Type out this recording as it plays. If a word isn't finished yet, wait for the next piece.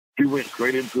She went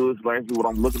straight into it. She's like, what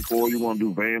I'm looking for. You want to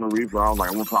do van or reefer? I was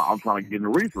like, I'm trying to get in the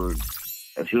reefer.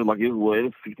 And she was like,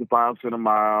 it's 65 cents a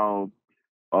mile,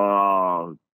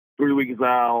 3 weeks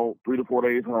out, 3 to 4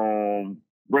 days home,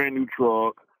 brand new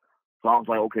truck. So I was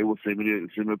like, okay, well, send me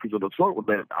a picture of the truck with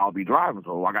that I'll be driving.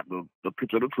 So I got the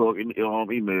picture of the truck in the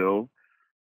email.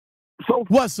 So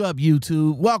what's up,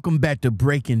 YouTube? Welcome back to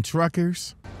Breaking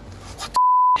Truckers. What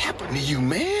the happened to you,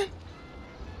 man?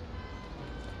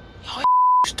 Your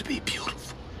used to be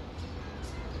beautiful.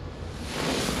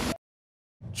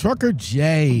 Trucker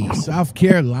J, South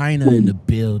Carolina in the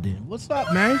building. What's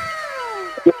up, man?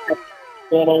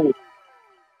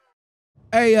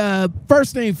 Hey,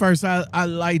 first thing first, I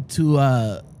like to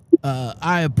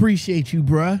I appreciate you,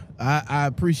 bruh. I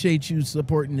appreciate you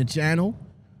supporting the channel.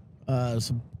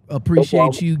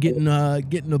 Appreciate you getting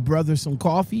a brother some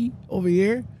coffee over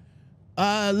here.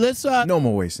 Let's no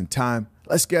more wasting time.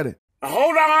 Let's get it.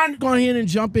 Hold on. Go ahead and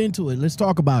jump into it. Let's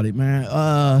talk about it, man.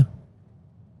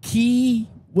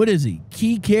 What is he?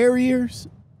 Key carriers?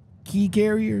 Key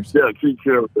carriers? Yeah, key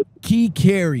carriers. Key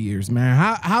carriers,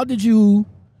 man. How did you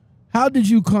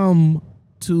come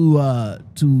to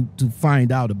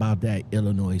find out about that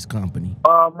Illinois company? Man,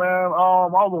 I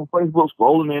was on Facebook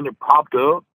scrolling and it popped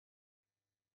up.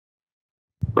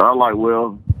 But I'm like,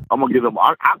 well, I'm gonna get them.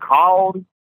 I called,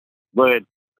 but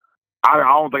I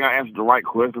don't think I answered the right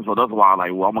question, so that's why I'm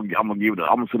like, well, I'm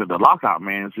gonna send it to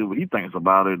Lockoutmen and see what he thinks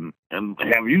about it, and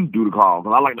have you do the call,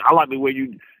 because I like the way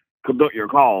you conduct your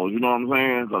calls. You know what I'm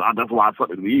saying? So that's why I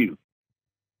sent it to you.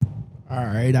 All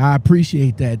right, I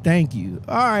appreciate that. Thank you.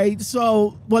 All right,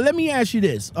 so well, let me ask you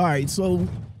this. All right, so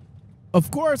of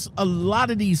course, a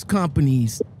lot of these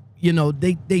companies, you know,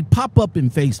 they pop up in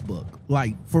Facebook,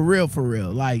 like for real.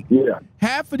 Like, yeah,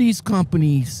 half of these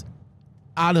companies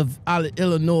out of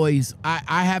Illinois,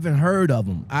 I haven't heard of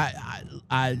them.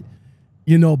 I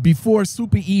you know, before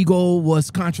Super Ego was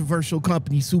controversial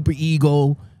company, Super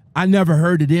Ego, I never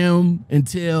heard of them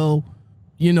until,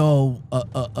 you know,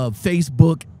 a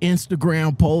Facebook,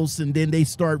 Instagram post, and then they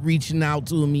start reaching out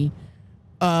to me.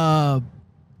 VL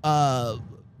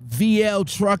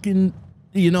Trucking,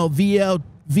 you know, VL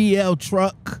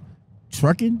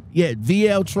Trucking? Yeah,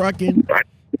 VL Trucking.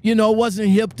 You know, wasn't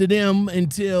hip to them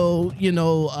until, you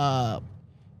know,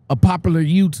 a popular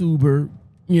YouTuber,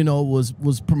 you know,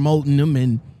 was promoting them,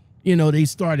 and, you know, they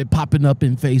started popping up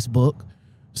in Facebook.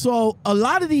 So a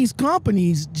lot of these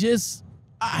companies just,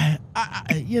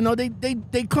 you know, they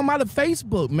come out of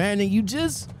Facebook, man, and you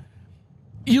just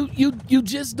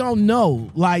don't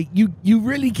know. Like, you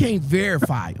really can't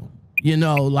verify them. You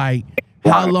know, like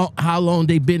how long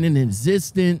they've been in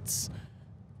existence.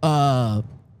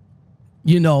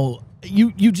 You know,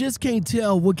 you just can't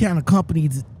tell what kind of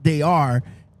companies they are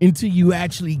until you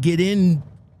actually get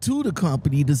into the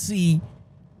company to see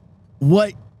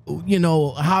what, you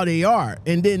know, how they are.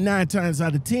 And then 9 times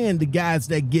out of 10, the guys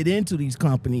that get into these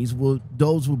companies will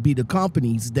be the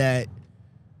companies that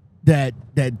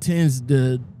tends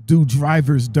to do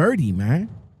drivers dirty, man.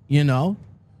 You know?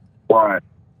 Right.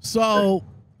 So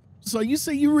you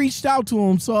say you reached out to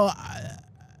them. So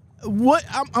what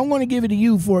I'm going to give it to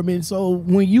you for a minute. So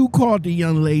when you called the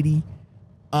young lady,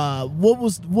 what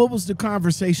was the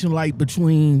conversation like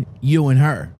between you and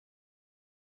her?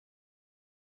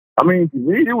 I mean, to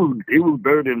me, it was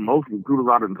better than most recruiters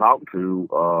I didn't talk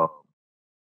to.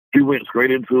 She went straight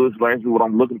into it. She's like, what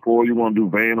I'm looking for. You want to do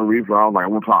van or reefer? I was like,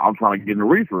 I'm trying to get in the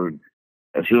reefer.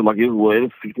 And she was like,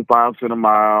 it's 65 cents a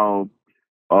mile,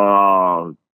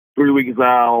 3 weeks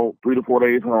out, 3 to 4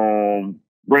 days home,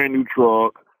 brand new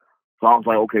truck. So I was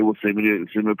like, okay, well, send me a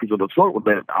picture of the truck with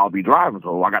that I'll be driving.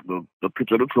 So I got the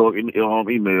picture of the truck in the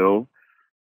email.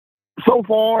 So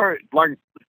far, like,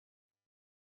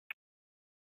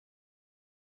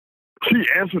 she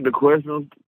answered the questions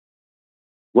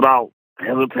without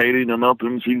hesitating or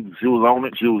nothing. She was on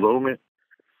it. She was on it.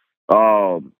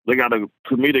 They got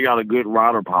a good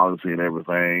rider policy and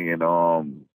everything. And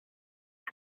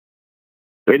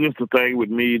they just the thing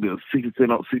with me, the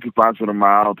 65 cents a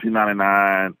mile,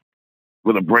 $2.99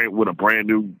 with a brand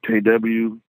new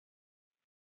KW.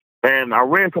 And I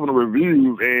read some of the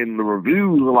reviews, and the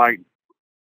reviews are like,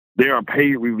 they are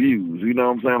paid reviews. You know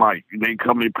what I'm saying? Like, they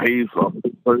company pays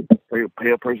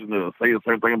pay a person to say a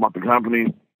certain thing about the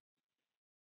company.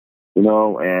 You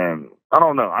know, and I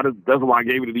don't know. That's why I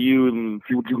gave it to you and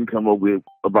see what you can come up with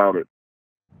about it.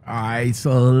 All right,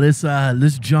 so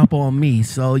let's jump on me.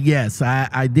 So yes,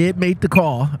 I did make the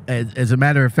call. As a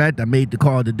matter of fact, I made the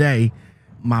call today.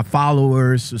 My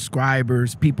followers,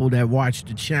 subscribers, people that watch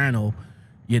the channel,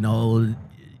 you know,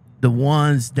 the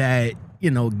ones that, you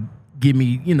know, give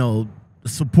me, you know,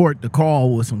 support the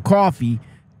call with some coffee,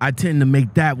 I tend to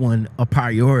make that one a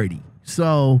priority.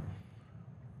 So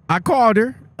I called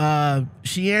her.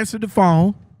 She answered the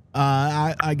phone.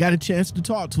 I got a chance to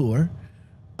talk to her.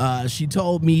 She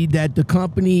told me that the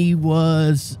company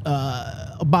was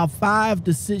about 5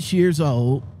 to 6 years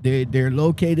old. They're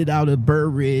located out of Burr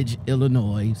Ridge,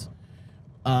 Illinois.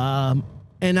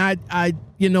 And I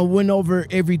went over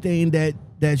everything that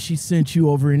she sent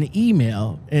you over in the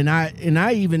email, and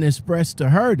I even expressed to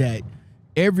her that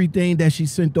everything that she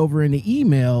sent over in the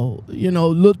email,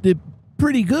 looked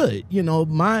pretty good.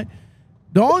 The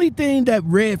only thing that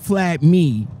red flagged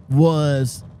me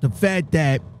was the fact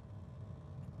that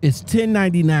it's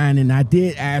 1099, and I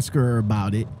did ask her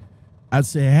about it. I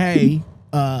said, hey,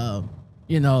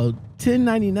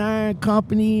 1099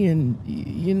 company, and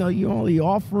you're only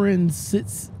offering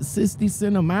 60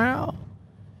 cents a mile.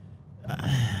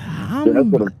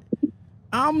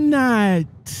 I'm not.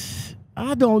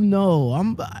 I don't know.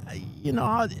 I'm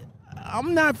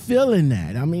not feeling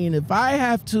that. I mean, if I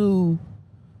have to,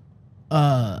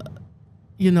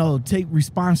 take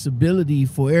responsibility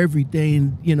for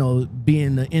everything,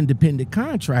 being an independent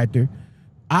contractor,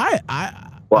 I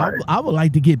would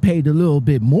like to get paid a little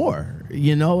bit more.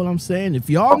 You know what I'm saying? If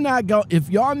y'all not going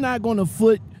to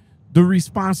foot the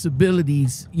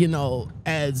responsibilities,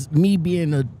 as me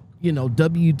being a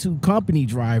W-2 company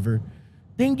driver,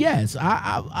 then yes,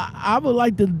 I would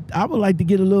like to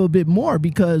get a little bit more,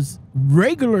 because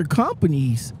regular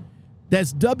companies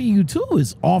that's W-2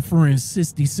 is offering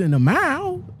 60 cents a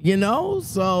mile,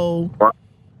 so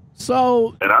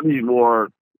and I need more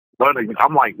money.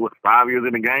 I'm like, what, 5 years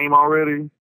in the game already?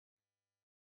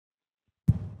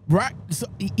 Right. So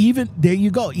even there you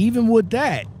go, even with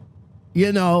that,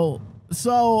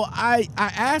 so I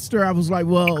asked her, I was like,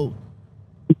 well,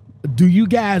 do you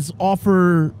guys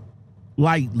offer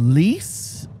like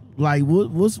lease? Like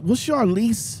what's your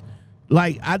lease?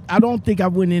 Like I don't think I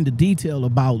went into detail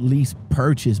about lease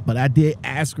purchase, but I did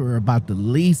ask her about the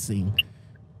leasing.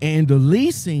 And the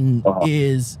leasing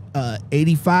is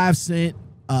 85 cent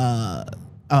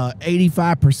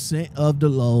 85% of the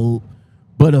load.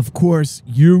 But of course,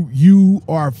 you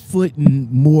are footing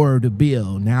more of the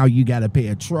bill. Now you got to pay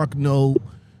a truck note.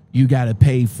 You got to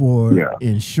pay for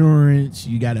insurance.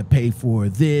 You got to pay for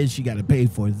this. You got to pay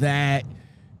for that.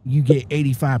 You get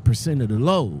 85% of the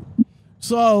load.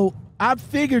 So I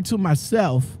figured to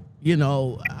myself,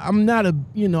 I'm not a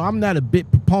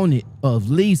big proponent of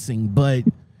leasing, but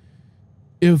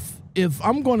if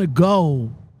I'm going to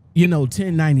go,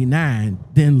 1099,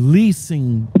 then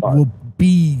leasing will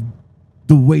be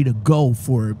the way to go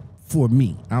for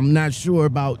me. I'm not sure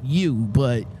about you,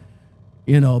 but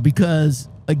because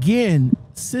again,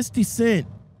 60 cent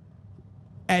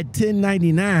at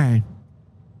 1099,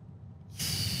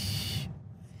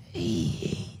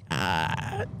 you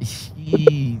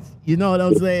know what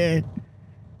I'm saying?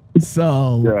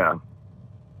 So yeah.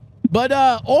 But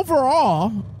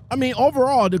overall,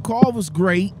 the call was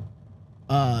great.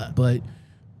 But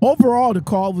overall, the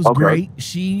call was great.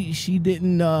 She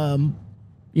didn't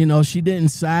she didn't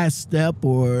sidestep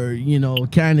or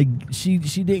kind of she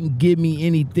didn't give me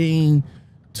anything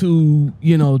to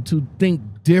to think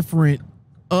different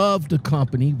of the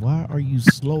company. Why are you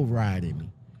slow riding me?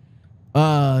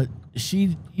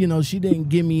 She didn't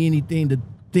give me anything to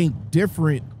think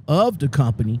different of the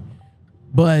company,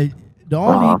 but the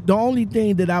only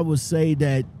thing that I would say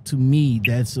that to me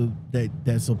that's a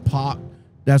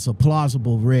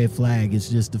plausible red flag is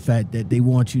just the fact that they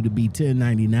want you to be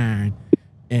 1099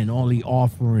 and only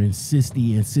offering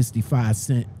 60 and 65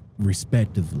 cents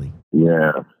respectively.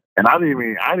 Yeah. And I didn't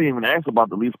even ask about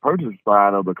the lease purchase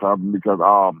side of the company because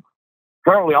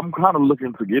currently I'm kind of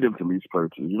looking to get into lease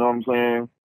purchase. You know what I'm saying?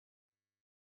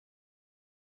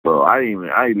 So I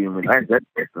didn't even ask that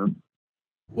question.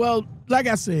 Well, like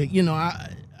I said,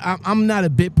 I'm not a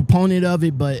big proponent of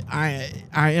it, but I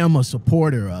am a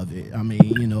supporter of it. I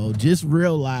mean, just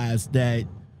realize that,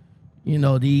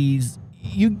 these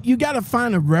you got to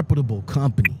find a reputable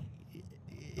company.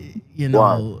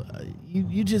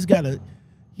 You just gotta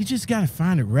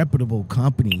find a reputable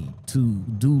company to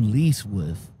do lease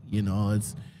with.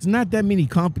 It's not that many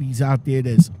companies out there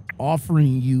that's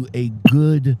offering you a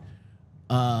good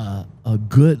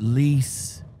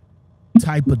lease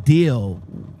type of deal,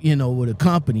 with a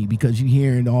company, because you're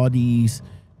hearing all these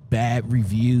bad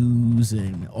reviews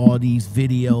and all these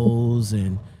videos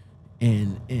and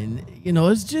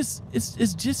it's just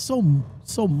so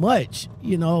much,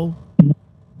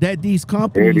 that these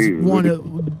companies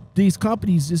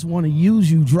just want to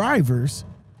use you drivers,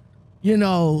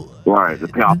 Right, the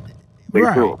top. They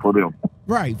feel it for them.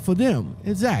 Right, for them.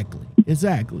 Exactly.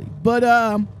 But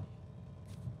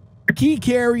key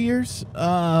carriers.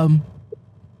 I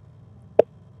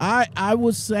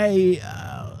would say,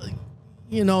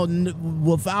 you know,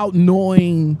 without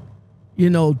knowing, you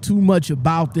know, too much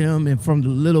about them, and from the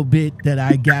little bit that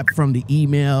I got from the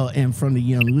email and from the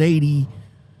young lady,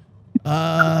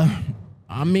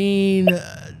 I mean,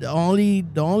 the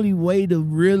only way to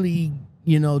really,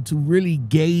 you know, to really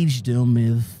gauge them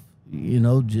is, you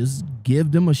know, just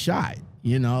give them a shot,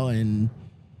 you know. And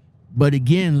but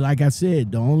again, like I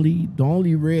said, the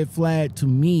only red flag to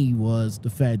me was the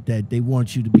fact that they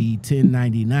want you to be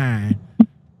 1099,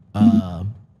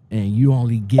 and you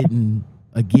only getting,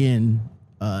 again,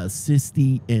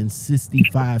 60 and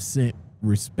 65 cents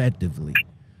respectively.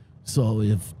 So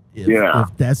if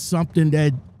that's something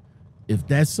that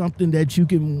you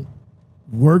can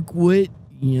work with,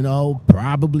 you know,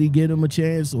 probably give them a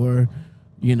chance, or,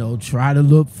 you know, try to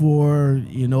look for,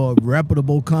 you know, a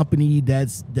reputable company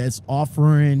that's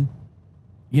offering,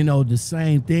 you know, the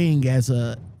same thing as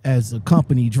a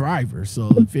company driver. So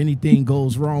if anything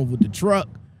goes wrong with the truck,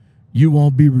 you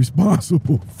won't be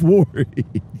responsible for it,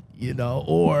 you know,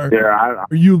 or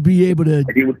you'll be able to,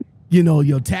 you know,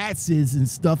 your taxes and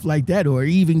stuff like that, or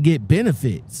even get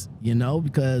benefits, you know,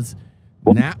 because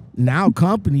now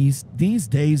companies these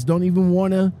days don't even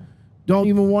want to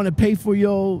pay for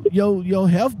your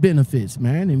health benefits,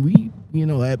 man. And we, you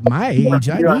know, at my age,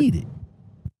 I need it.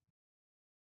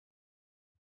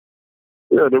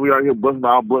 Yeah, then we out here busting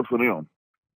our butts for them.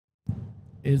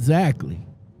 Exactly.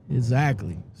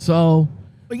 So,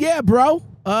 but yeah, bro.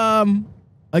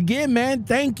 Again, man,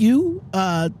 thank you.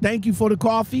 Thank you for the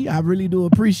coffee. I really do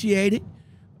appreciate it.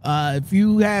 If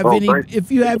you have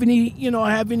any, you know,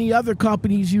 have any other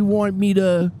companies you want me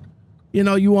to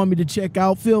check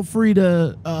out, feel free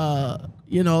to,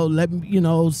 you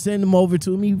know, send them over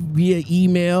to me via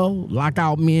email,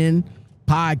 Lockoutmen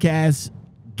podcast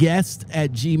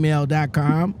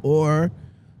guest@gmail.com, or,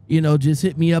 you know, just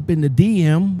hit me up in the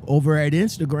DM over at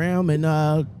Instagram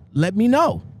and let me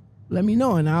know,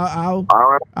 and I'll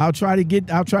try to get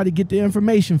the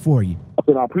information for you.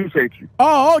 I appreciate you.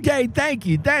 Oh, okay. Thank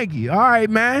you. All right,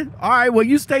 man. All right. Well,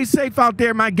 you stay safe out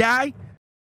there, my guy.